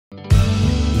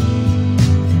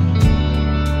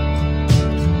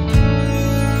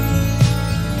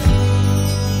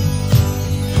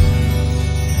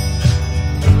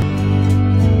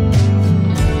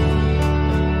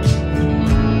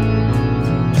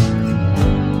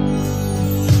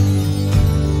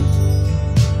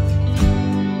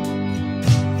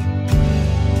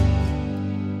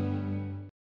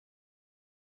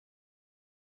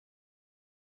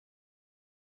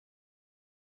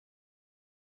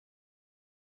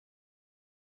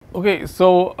Okay,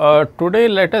 so today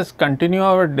let us continue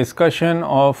our discussion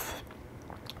of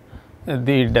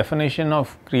the definition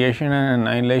of creation and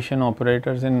annihilation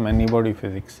operators in many body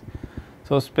physics.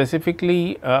 So,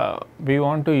 specifically we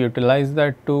want to utilize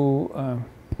that to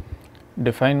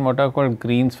define what are called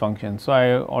Green's functions. So,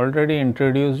 I already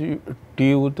introduced to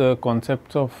you the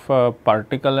concepts of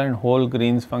particle and whole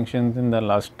Green's functions in the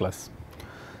last class.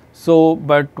 So,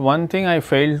 but one thing I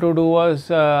failed to do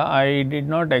was I did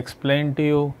not explain to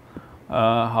you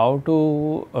how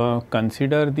to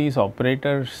consider these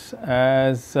operators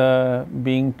as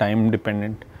being time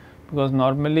dependent, because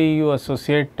normally you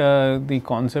associate the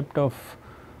concept of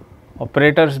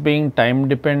operators being time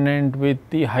dependent with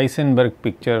the Heisenberg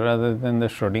picture rather than the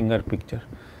Schrodinger picture.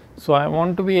 So, I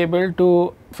want to be able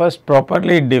to first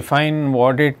properly define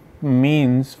what it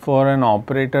means for an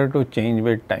operator to change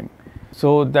with time.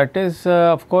 So, that is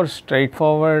of course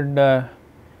straightforward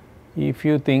if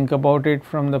you think about it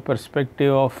from the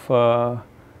perspective of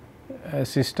a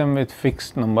system with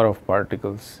fixed number of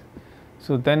particles.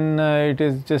 So, then it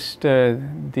is just the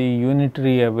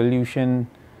unitary evolution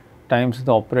times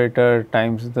the operator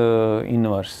times the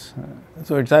inverse.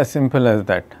 So, it is as simple as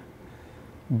that.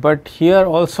 But here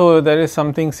also there is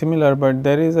something similar, but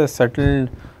there is a subtle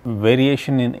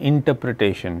variation in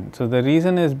interpretation. So, the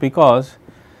reason is because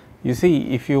you see,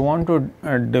 if you want to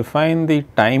define the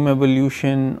time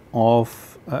evolution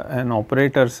of an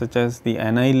operator such as the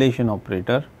annihilation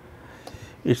operator,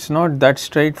 it is not that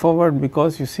straightforward,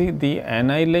 because you see the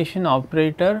annihilation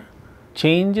operator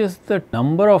changes the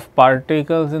number of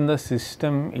particles in the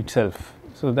system itself.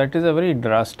 So, that is a very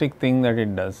drastic thing that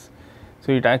it does.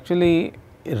 So, it actually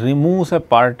removes a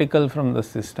particle from the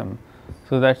system.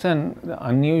 So, that is an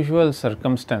unusual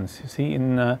circumstance. You see,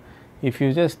 in if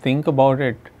you just think about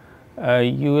it,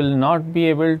 you will not be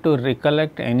able to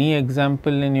recollect any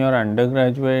example in your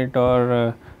undergraduate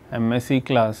or MSc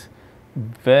class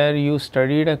where you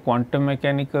studied a quantum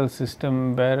mechanical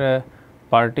system where a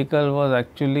particle was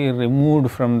actually removed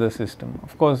from the system.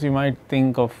 Of course, you might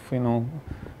think of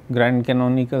grand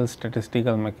canonical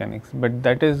statistical mechanics, but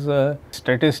that is a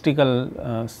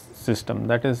statistical system,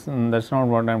 that is not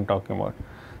what I am talking about.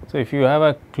 So, if you have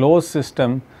a closed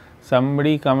system,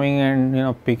 somebody coming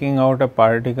and picking out a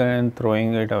particle and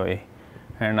throwing it away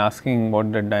and asking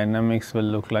what the dynamics will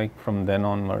look like from then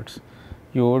onwards,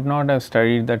 you would not have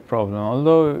studied that problem,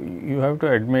 although you have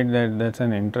to admit that that is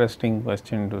an interesting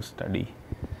question to study.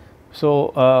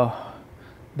 So,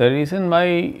 the reason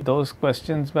why those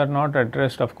questions were not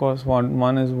addressed, of course,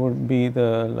 one is would be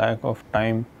the lack of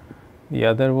time. The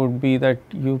other would be that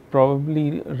you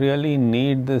probably really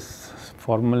need this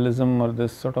formalism or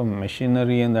this sort of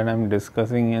machinery and that I am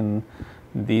discussing in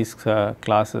these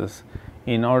classes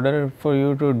in order for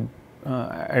you to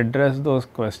address those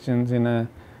questions in a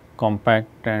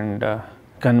compact and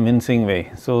convincing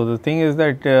way. So, the thing is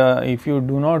that if you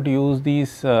do not use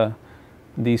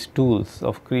these tools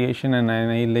of creation and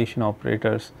annihilation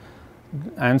operators,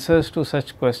 answers to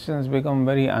such questions become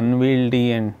very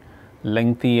unwieldy and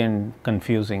lengthy and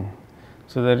confusing.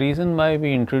 So, the reason why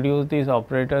we introduce these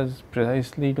operators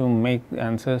precisely to make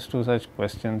answers to such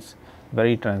questions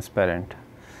very transparent.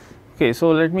 Okay,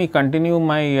 so let me continue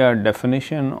my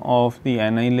definition of the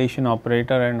annihilation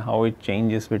operator and how it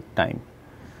changes with time.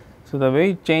 So, the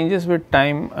way it changes with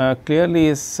time clearly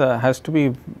has to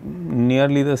be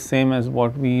nearly the same as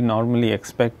what we normally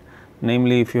expect,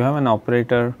 namely if you have an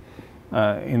operator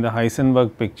in the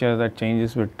Heisenberg picture that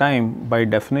changes with time, by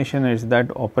definition it is that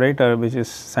operator which is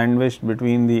sandwiched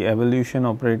between the evolution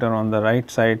operator on the right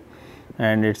side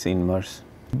and its inverse.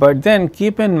 But then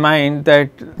keep in mind that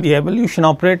the evolution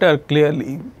operator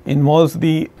clearly involves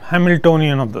the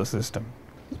Hamiltonian of the system,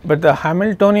 but the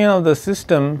Hamiltonian of the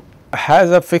system has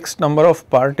a fixed number of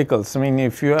particles. I mean,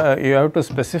 if you have to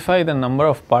specify the number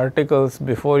of particles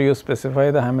before you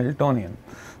specify the Hamiltonian.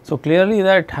 So, clearly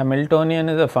that Hamiltonian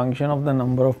is a function of the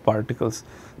number of particles,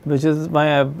 which is why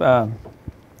I have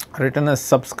written a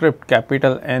subscript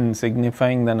capital N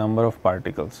signifying the number of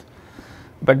particles.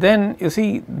 But then you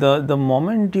see the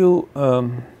moment you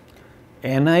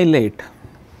annihilate,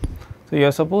 so you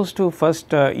are supposed to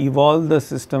first evolve the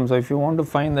system. So, if you want to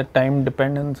find the time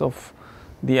dependence of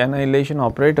the annihilation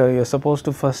operator, you are supposed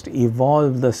to first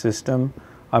evolve the system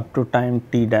up to time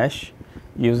t dash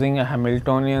using a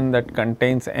Hamiltonian that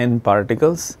contains n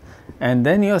particles, and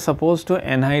then you are supposed to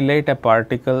annihilate a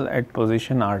particle at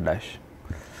position r dash.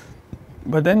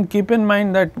 But then keep in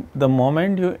mind that the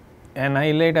moment you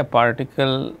annihilate a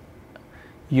particle,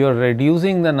 you are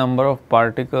reducing the number of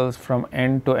particles from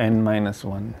n to n minus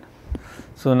 1.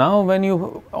 So, now when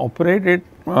you operate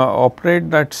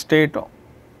that state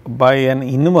by an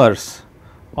inverse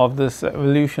of this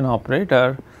evolution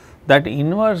operator, that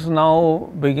inverse now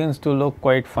begins to look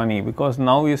quite funny, because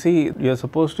now you see you are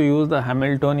supposed to use the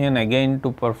Hamiltonian again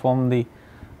to perform the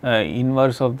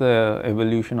inverse of the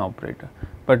evolution operator.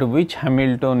 But which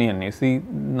Hamiltonian? You see,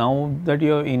 now that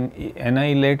you have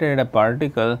annihilated a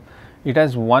particle, it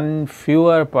has one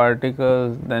fewer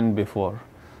particles than before.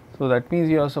 So that means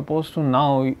you are supposed to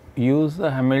now use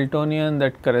the Hamiltonian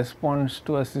that corresponds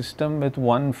to a system with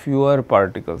one fewer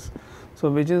particles. So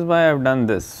which is why I have done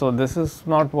this. So this is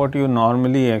not what you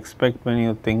normally expect when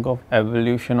you think of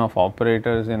evolution of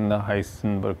operators in the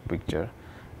Heisenberg picture.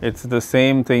 It's the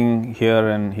same thing here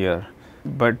and here.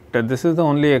 But this is the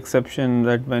only exception,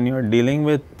 that when you are dealing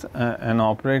with an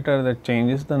operator that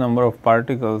changes the number of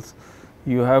particles,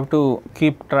 you have to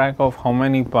keep track of how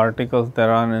many particles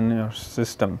there are in your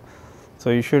system. So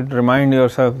you should remind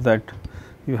yourself that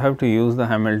you have to use the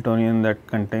Hamiltonian that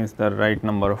contains the right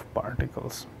number of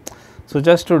particles. So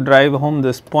just to drive home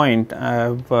this point, I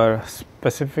have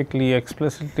specifically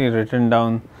explicitly written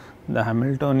down the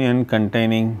Hamiltonian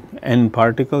containing n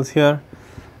particles here,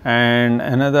 and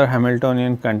another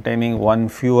Hamiltonian containing one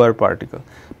fewer particle.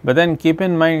 But then keep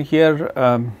in mind here,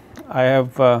 I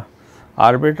have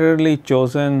arbitrarily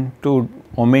chosen to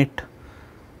omit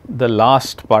the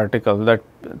last particle, that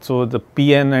so the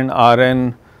Pn and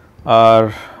Rn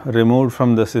are removed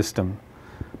from the system.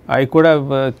 I could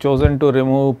have chosen to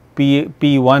remove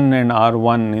P1 and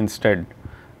R1 instead,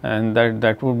 and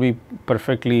that would be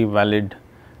perfectly valid,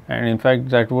 and in fact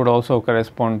that would also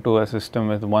correspond to a system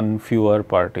with one fewer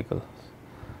particles.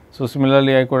 So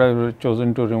similarly, I could have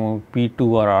chosen to remove P2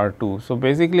 or R2. So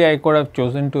basically I could have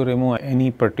chosen to remove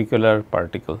any particular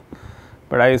particle,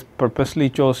 but I purposely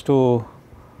chose to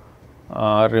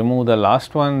remove the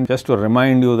last one, just to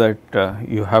remind you that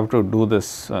you have to do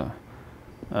this,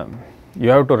 you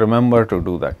have to remember to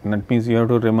do that, and that means you have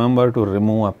to remember to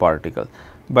remove a particle.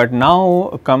 But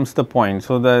now comes the point.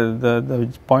 So the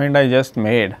point I just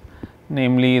made,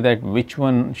 namely that which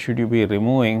one should you be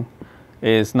removing,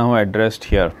 is now addressed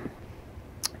here.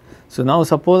 So now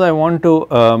suppose I want to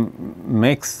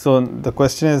make, so the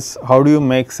question is, how do you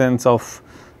make sense of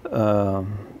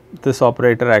this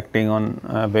operator acting on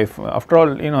wave? After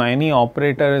all, any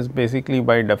operator is basically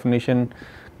by definition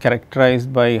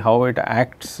characterized by how it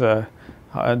acts.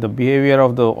 The behavior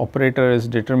of the operator is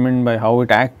determined by how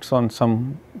it acts on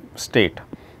some state.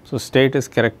 So state is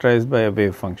characterized by a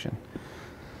wave function.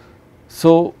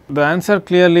 So the answer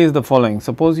clearly is the following.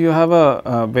 Suppose you have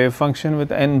a wave function with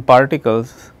n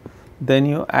particles, then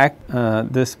you act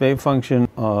this wave function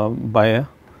by a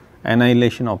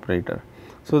annihilation operator.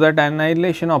 So that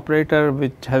annihilation operator,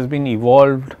 which has been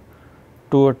evolved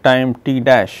to a time t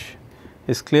dash,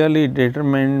 is clearly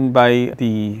determined by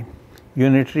the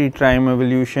unitary time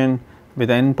evolution with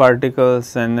n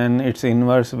particles, and then its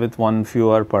inverse with one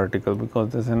fewer particle,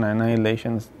 because there is an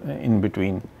annihilation in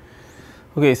between.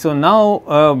 Okay, so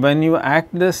now when you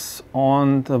act this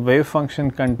on the wave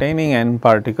function containing n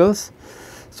particles,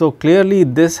 so clearly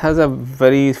this has a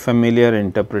very familiar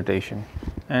interpretation,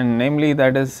 and namely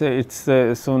that is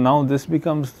so now this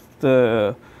becomes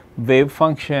the wave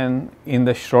function in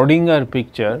the Schrodinger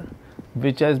picture,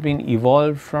 which has been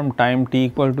evolved from time t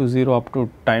equal to 0 up to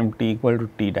time t equal to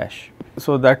t dash.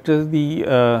 So that is the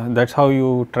that's how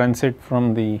you transit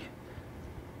from the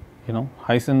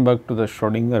Heisenberg to the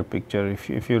Schrodinger picture,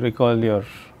 if you recall your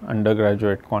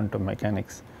undergraduate quantum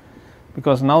mechanics,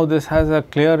 because now this has a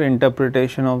clear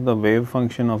interpretation of the wave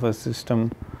function of a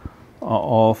system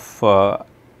of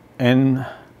n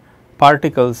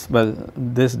particles. Well,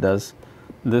 this does.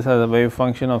 This has a wave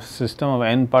function of system of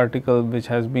n particles which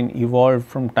has been evolved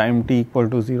from time t equal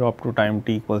to 0 up to time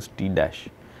t equals t dash.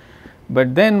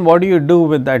 But then what do you do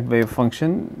with that wave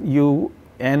function? You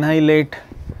annihilate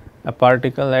a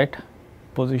particle at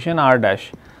position r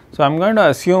dash. So I am going to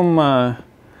assume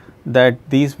that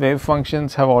these wave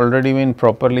functions have already been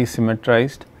properly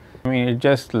symmetrized. I mean, it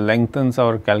just lengthens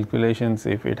our calculations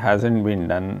if it has not been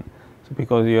done.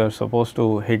 Because you are supposed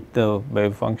to hit the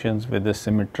wave functions with the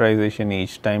symmetrization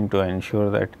each time to ensure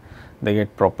that they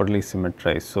get properly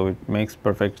symmetrized. So it makes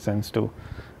perfect sense to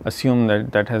assume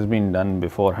that that has been done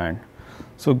beforehand.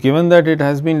 So given that it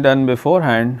has been done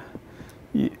beforehand,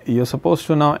 you are supposed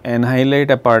to now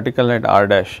annihilate a particle at r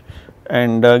dash,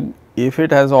 and if it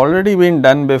has already been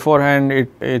done beforehand,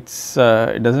 it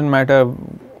does not matter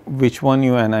which one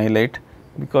you annihilate,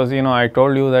 because I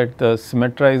told you that the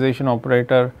symmetrization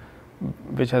operator,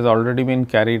 which has already been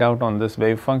carried out on this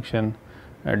wave function,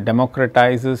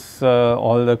 democratizes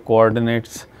all the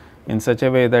coordinates in such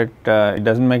a way that it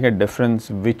does not make a difference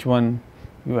which one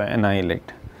you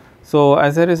annihilate. So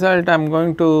as a result, I am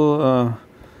going to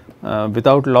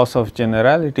without loss of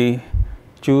generality,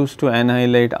 choose to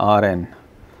annihilate Rn.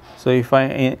 So, if I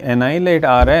annihilate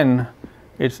Rn,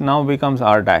 it now becomes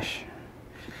R dash.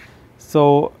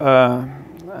 So,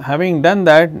 having done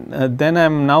that, then I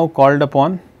am now called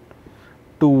upon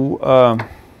to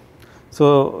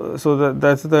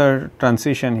that is the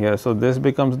transition here. So, this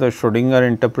becomes the Schrodinger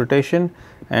interpretation,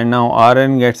 and now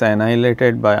Rn gets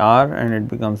annihilated by R and it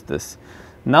becomes this.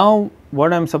 Now,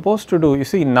 what I am supposed to do, you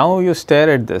see, now you stare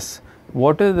at this.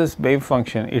 What is this wave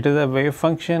function? It is a wave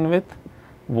function with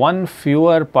one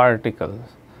fewer particles.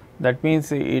 That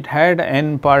means it had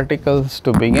n particles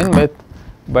to begin with,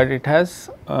 but it has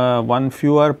one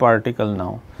fewer particle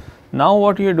now. Now,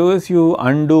 what you do is you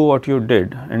undo what you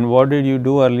did, and what did you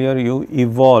do earlier? You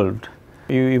evolved.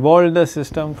 You evolved the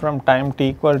system from time t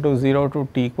equal to 0 to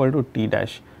t equal to t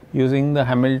dash using the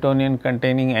Hamiltonian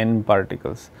containing n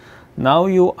particles. Now,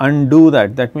 you undo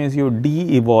that, that means you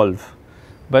de-evolve.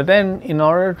 But then in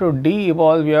order to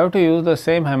de-evolve, you have to use the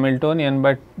same Hamiltonian,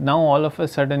 but now all of a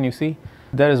sudden you see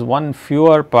there is one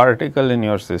fewer particle in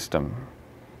your system.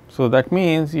 So, that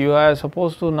means you are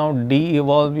supposed to now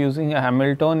de-evolve using a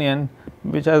Hamiltonian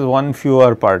which has one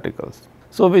fewer particles.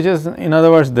 So, which is in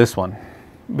other words this one,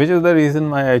 which is the reason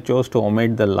why I chose to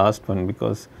omit the last one,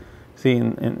 because see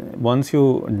once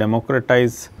you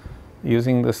democratize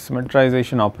using the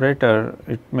symmetrization operator,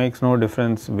 it makes no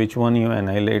difference which one you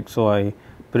annihilate. So, I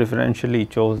preferentially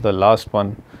chose the last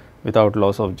one without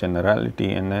loss of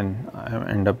generality, and then I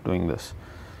end up doing this.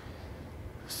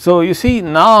 So, you see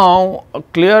now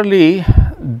clearly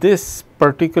this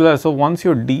particular, so once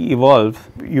you de-evolve,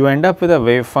 you end up with a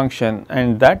wave function,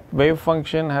 and that wave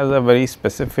function has a very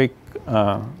specific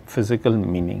physical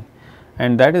meaning,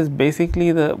 and that is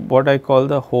basically the what I call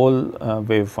the whole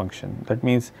wave function. That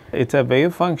means it is a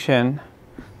wave function.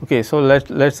 Okay, so let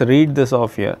us read this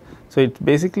off here. So, it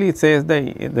basically it says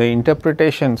the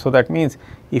interpretation. So, that means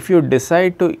if you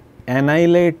decide to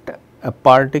annihilate a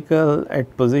particle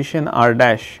at position r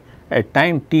dash at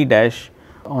time t dash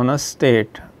on a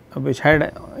state which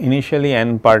had initially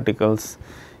n particles,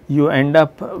 you end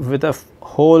up with a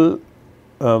whole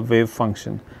wave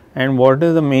function. And what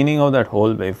is the meaning of that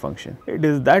whole wave function? It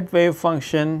is that wave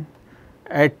function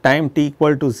at time t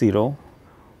equal to 0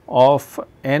 of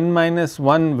n minus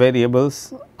 1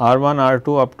 variables r1,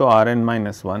 r2 up to rn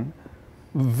minus 1,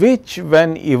 which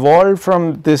when evolved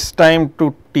from this time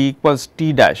to t equals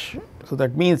t dash. So,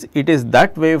 that means it is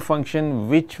that wave function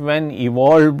which when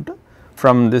evolved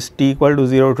from this t equal to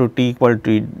 0 to t equal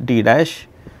to t dash,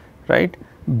 right,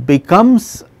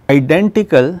 becomes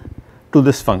identical to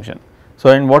this function. So,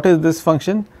 and what is this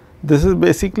function? This is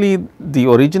basically the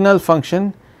original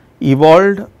function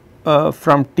evolved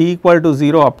from t equal to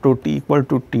 0 up to t equal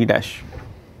to t dash,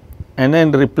 and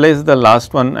then replace the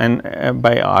last one and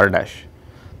by r dash.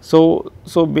 So,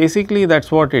 basically that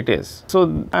is what it is.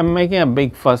 So, I am making a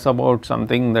big fuss about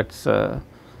something that is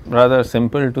rather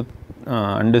simple to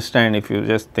understand if you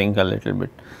just think a little bit.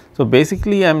 So,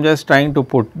 basically I am just trying to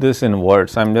put this in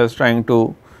words, I am just trying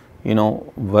to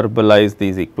verbalize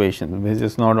these equations, which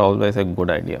is not always a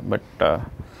good idea, but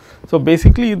so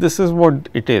basically this is what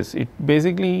it is. It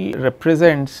basically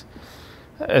represents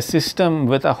a system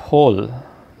with a hole,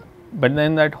 but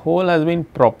then that hole has been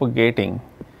propagating.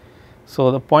 So,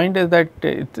 the point is that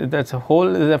that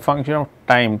hole is a function of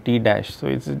time t dash. So,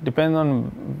 it depends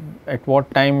on at what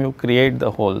time you create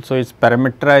the hole. So, it is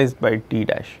parameterized by t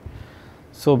dash.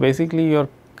 So, basically you are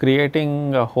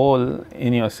creating a hole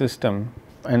in your system,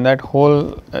 and that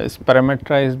hole is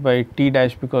parameterized by t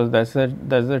dash because that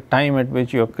is the time at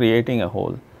which you are creating a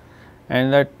hole,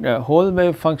 and that whole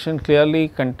wave function clearly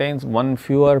contains one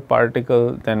fewer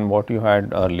particle than what you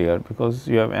had earlier because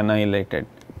you have annihilated.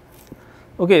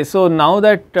 Okay, so now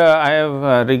that I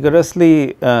have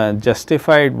rigorously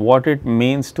justified what it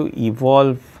means to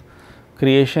evolve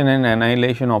creation and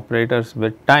annihilation operators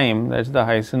with time, that is the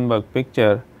Heisenberg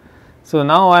picture. So,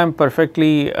 now I am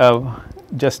perfectly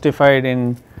justified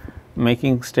in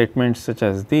making statements such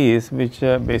as these, which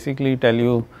basically tell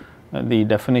you the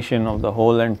definition of the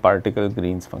whole and particle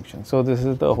Green's function. So, this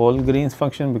is the whole Green's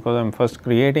function because I am first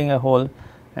creating a hole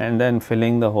and then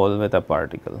filling the hole with a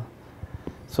particle.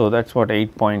 So, that is what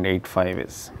 8.85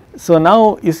 is. So,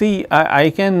 now you see I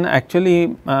can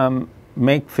actually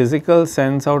make physical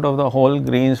sense out of the whole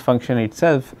Green's function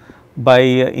itself by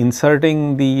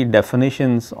inserting the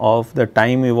definitions of the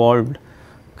time evolved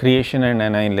creation and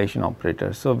annihilation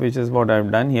operators. So, which is what I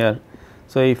have done here.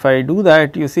 So, if I do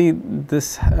that, you see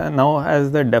this now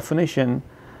has the definition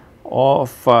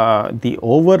of the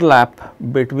overlap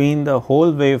between the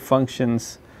whole wave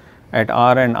functions at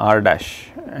r and r dash,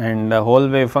 and the whole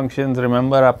wave functions,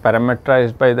 remember, are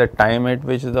parameterized by the time at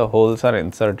which the holes are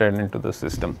inserted into the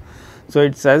system. So,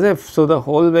 it is as if, so the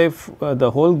whole wave,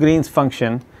 the whole Green's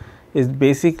function is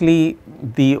basically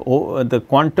the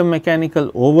quantum mechanical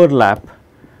overlap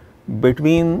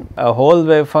between a whole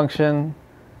wave function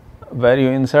where you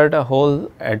insert a hole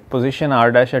at position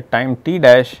r dash at time t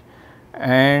dash,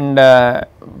 and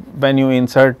when you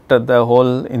insert the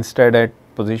hole instead at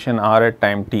position r at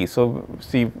time t. So,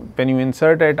 see, when you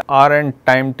insert at r and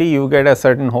time t, you get a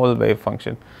certain whole wave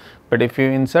function, but if you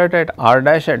insert at r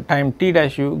dash at time t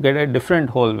dash, you get a different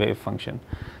whole wave function.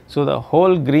 So, the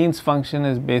whole Green's function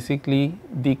is basically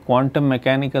the quantum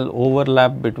mechanical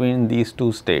overlap between these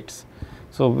two states.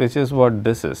 So, which is what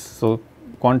this is. So,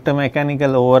 quantum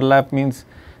mechanical overlap means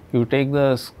you take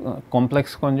the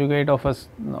complex conjugate of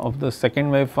the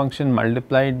second wave function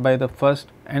multiplied by the first,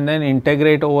 and then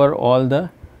integrate over all the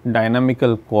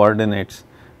dynamical coordinates,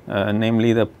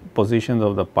 namely the positions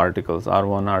of the particles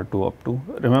r1, r2 up to.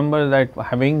 Remember that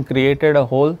having created a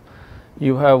hole,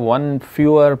 you have one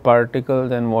fewer particle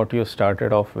than what you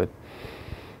started off with.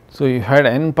 So, you had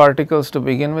n particles to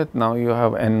begin with, now you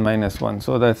have n minus 1.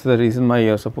 So, that is the reason why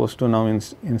you are supposed to now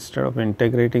instead of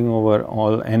integrating over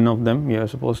all n of them, you are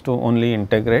supposed to only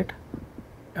integrate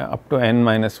up to n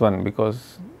minus 1,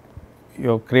 because you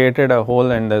have created a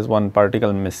hole and there is one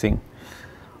particle missing.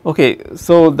 Okay,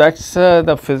 so that is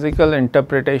the physical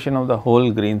interpretation of the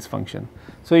whole Green's function.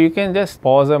 So, you can just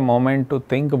pause a moment to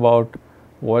think about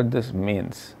what this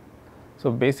means. So,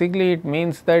 basically it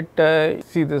means that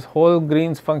see, this whole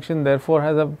Green's function therefore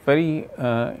has a very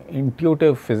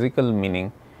intuitive physical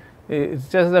meaning. It is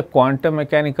just the quantum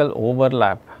mechanical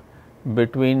overlap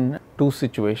between two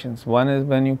situations. One is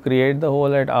when you create the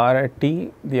hole at r at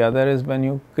t, the other is when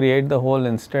you create the hole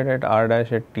instead at r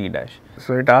dash at t dash.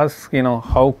 So, it asks, you know,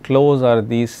 how close are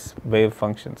these wave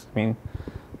functions, I mean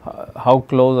how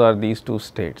close are these two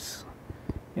states,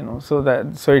 you know. So,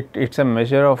 that it is a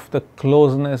measure of the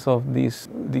closeness of these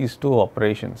two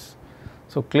operations.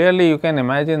 So, clearly you can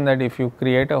imagine that if you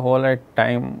create a hole at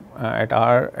time at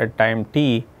r at time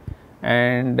t,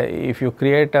 and if you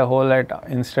create a hole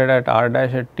instead at r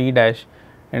dash at t dash,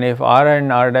 and if r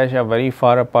and r dash are very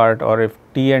far apart, or if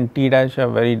t and t dash are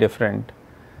very different,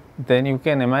 then you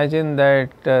can imagine that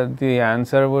the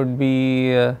answer would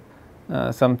be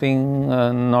something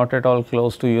not at all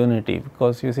close to unity,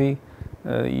 because you see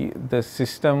the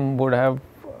system would have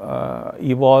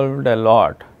evolved a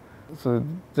lot. So,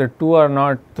 the two are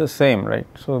not the same, right.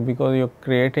 So, because you are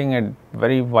creating at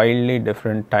very wildly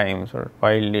different times or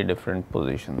wildly different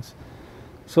positions.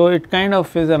 So, it kind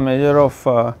of is a measure of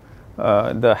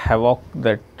the havoc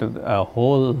that a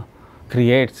hole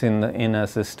creates in a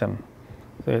system.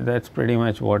 So, that is pretty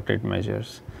much what it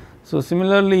measures. So,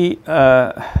 similarly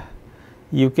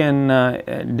you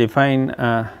can define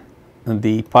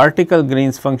the particle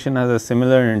Green's function has a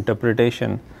similar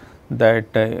interpretation, that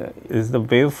is the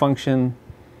wave function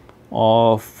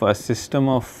of a system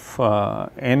of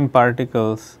n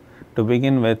particles to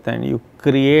begin with, and you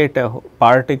create a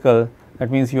particle,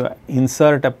 that means you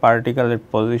insert a particle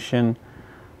at position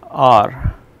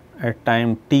r at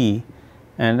time t,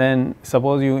 and then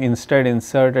suppose you instead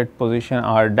insert at position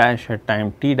r dash at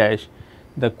time t dash.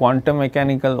 The quantum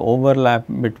mechanical overlap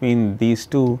between these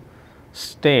two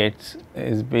states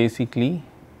is basically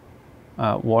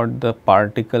what the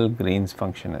particle Green's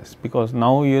function is, because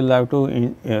now you will have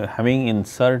to having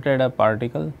inserted a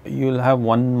particle, you will have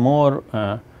one more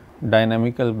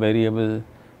dynamical variable,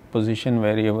 position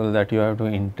variable, that you have to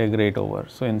integrate over.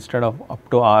 So, instead of up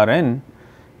to Rn,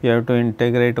 you have to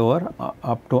integrate over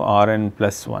up to Rn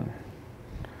plus 1.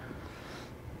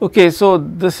 Okay, so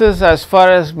this is as far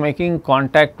as making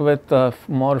contact with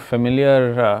more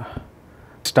familiar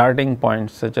starting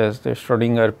points, such as the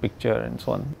Schrodinger picture and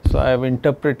so on. So, I have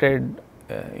interpreted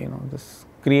you know, this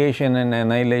creation and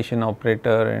annihilation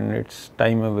operator and its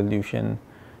time evolution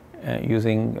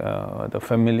using the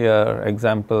familiar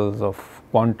examples of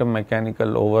quantum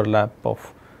mechanical overlap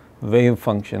of wave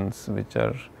functions, which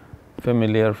are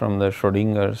familiar from the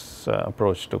Schrodinger's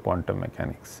approach to quantum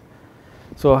mechanics.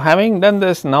 So, having done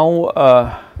this, now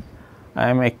I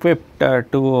am equipped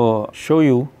to show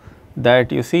you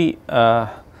that, you see,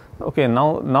 okay,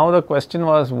 now the question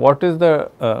was, what is the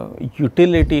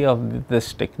utility of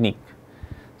this technique?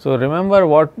 So, remember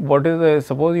what is the,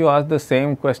 suppose you ask the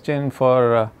same question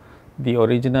for the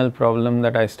original problem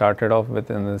that I started off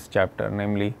with in this chapter,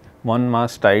 namely one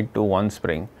mass tied to one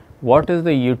spring. What is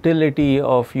the utility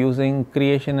of using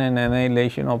creation and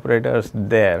annihilation operators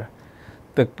there?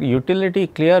 The utility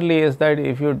clearly is that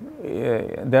if you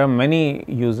there are many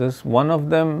uses, one of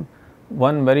them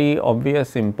one very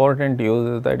obvious important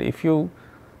use is that if you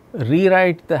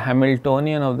rewrite the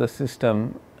Hamiltonian of the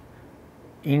system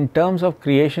in terms of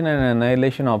creation and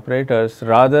annihilation operators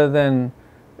rather than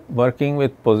working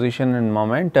with position and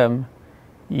momentum,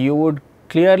 you would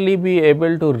clearly be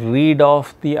able to read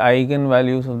off the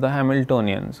eigenvalues of the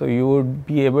Hamiltonian. So, you would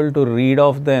be able to read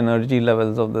off the energy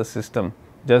levels of the system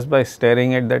just by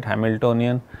staring at that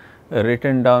Hamiltonian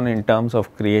written down in terms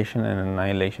of creation and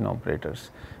annihilation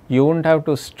operators. You would not have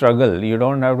to struggle, you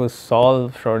do not have to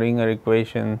solve Schrodinger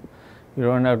equation, you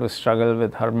do not have to struggle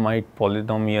with Hermite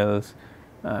polynomials.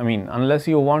 I mean, unless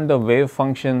you want the wave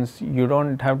functions, you do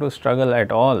not have to struggle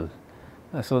at all.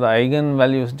 So, the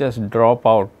eigenvalues just drop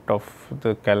out of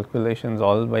the calculations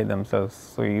all by themselves.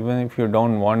 So, even if you do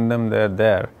not want them, they are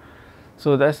there.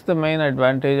 So, that is the main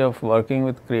advantage of working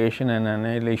with creation and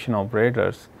annihilation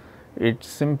operators. It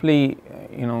simply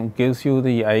gives you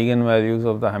the eigenvalues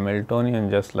of the Hamiltonian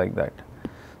just like that.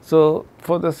 So,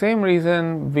 for the same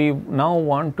reason, we now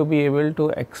want to be able to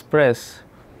express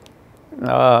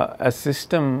a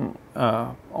system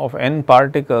of n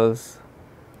particles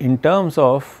in terms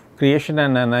of creation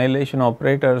and annihilation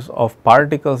operators of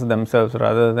particles themselves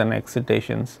rather than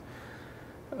excitations,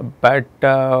 but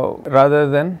rather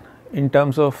than in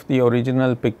terms of the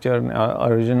original picture,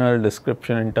 original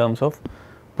description in terms of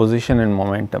position and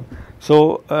momentum.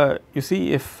 So, you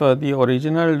see, if the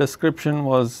original description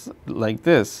was like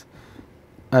this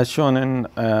as shown in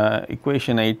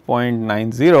equation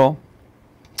 8.90,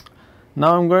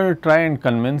 now I am going to try and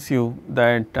convince you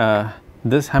that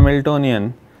this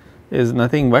Hamiltonian is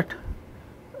nothing but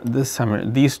this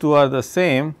these two are the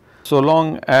same so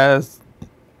long as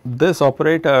this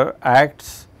operator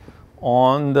acts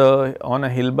on a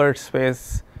Hilbert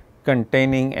space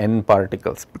containing n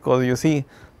particles, because you see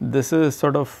this is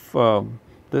sort of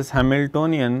this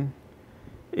Hamiltonian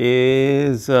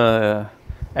is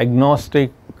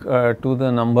agnostic to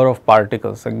the number of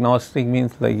particles. Agnostic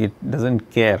means like it does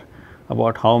not care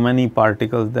about how many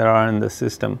particles there are in the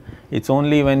system. It is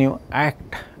only when you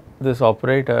act this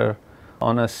operator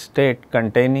on a state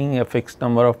containing a fixed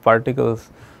number of particles,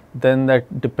 then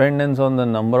that dependence on the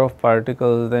number of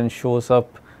particles then shows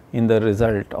up in the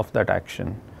result of that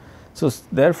action. So,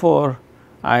 therefore,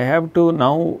 I have to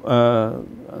now,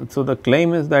 so the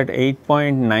claim is that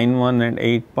 8.91 and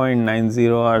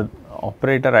 8.90 are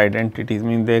operator identities,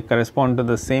 mean they correspond to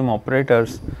the same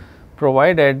operators,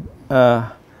 provided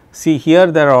see here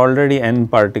there are already n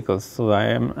particles. So, I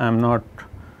am not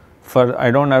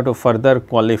I do not have to further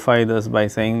qualify this by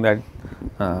saying that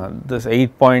this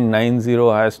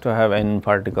 8.90 has to have n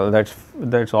particles,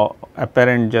 that is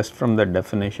apparent just from the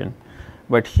definition,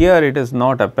 but here it is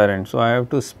not apparent. So, I have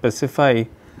to specify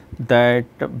that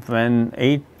when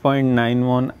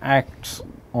 8.91 acts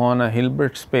on a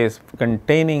Hilbert space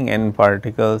containing n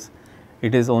particles,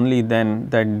 it is only then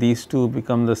that these two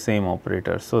become the same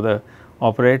operator. So, the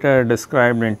operator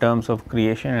described in terms of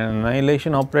creation and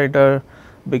annihilation operator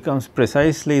becomes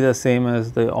precisely the same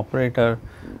as the operator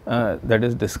that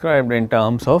is described in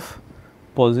terms of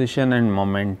position and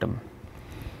momentum.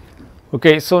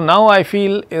 Okay, so now I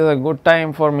feel is a good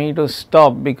time for me to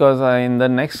stop, because in the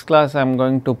next class I am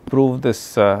going to prove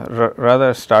this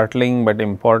rather startling but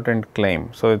important claim.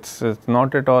 So, it is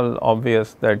not at all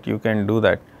obvious that you can do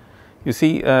that. You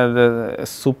see,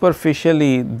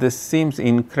 superficially this seems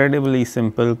incredibly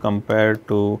simple compared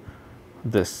to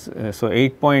this. So,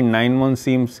 8.91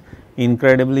 seems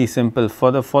incredibly simple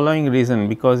for the following reason,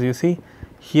 because you see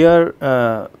here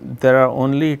there are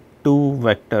only two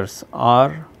vectors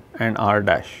r and r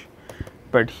dash,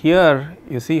 but here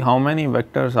you see how many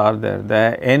vectors are there.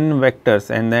 There are n vectors,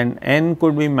 and then n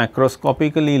could be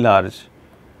macroscopically large.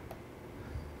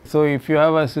 So, if you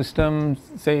have a system,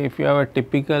 say if you have a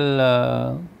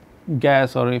typical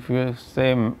gas, or if you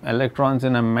say electrons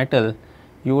in a metal,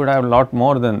 you would have lot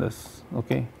more than this.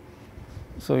 Okay.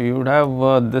 So, you would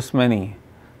have this many.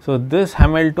 So, this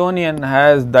Hamiltonian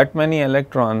has that many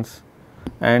electrons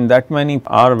and that many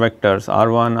r vectors,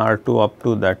 r1, r2 up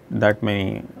to that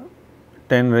many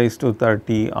 10 raised to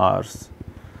 30 r's.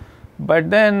 But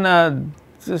then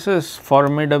this is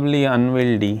formidably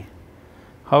unwieldy.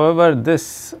 However,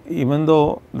 this, even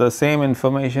though the same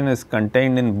information is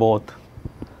contained in both,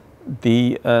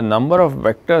 the number of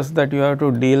vectors that you have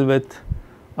to deal with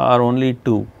are only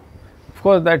 2. Of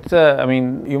course, that is I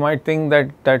mean, you might think that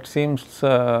that seems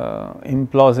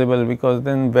implausible, because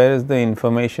then where is the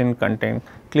information contained?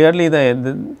 Clearly,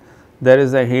 there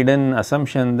is a hidden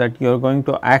assumption that you are going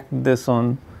to act this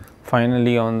on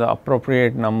finally on the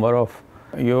appropriate number of,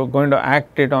 you are going to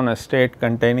act it on a state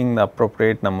containing the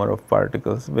appropriate number of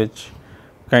particles, which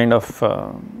kind of,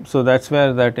 so that is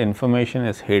where that information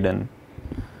is hidden.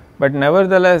 But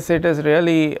nevertheless, it is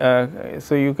really,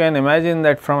 so you can imagine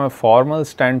that from a formal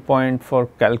standpoint for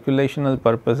calculational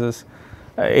purposes,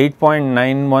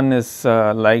 8.91 is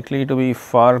likely to be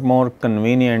far more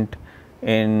convenient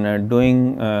in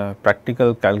doing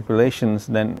practical calculations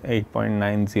than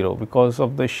 8.90, because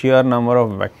of the sheer number of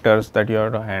vectors that you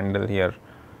have to handle here,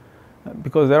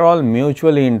 because they are all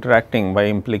mutually interacting by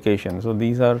implication. So,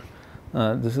 these are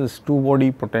this is two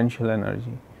body potential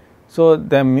energy. So,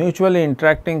 they are mutually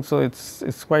interacting, so it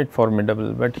is quite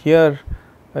formidable, but here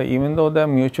even though they are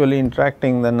mutually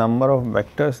interacting, the number of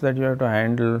vectors that you have to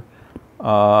handle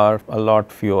are a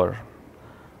lot fewer.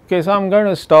 Okay, so I am going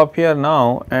to stop here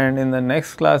now, and in the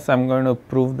next class I am going to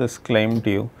prove this claim to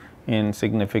you in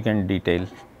significant detail.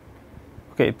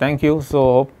 Okay, thank you.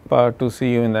 So, hope to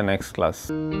see you in the next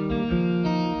class.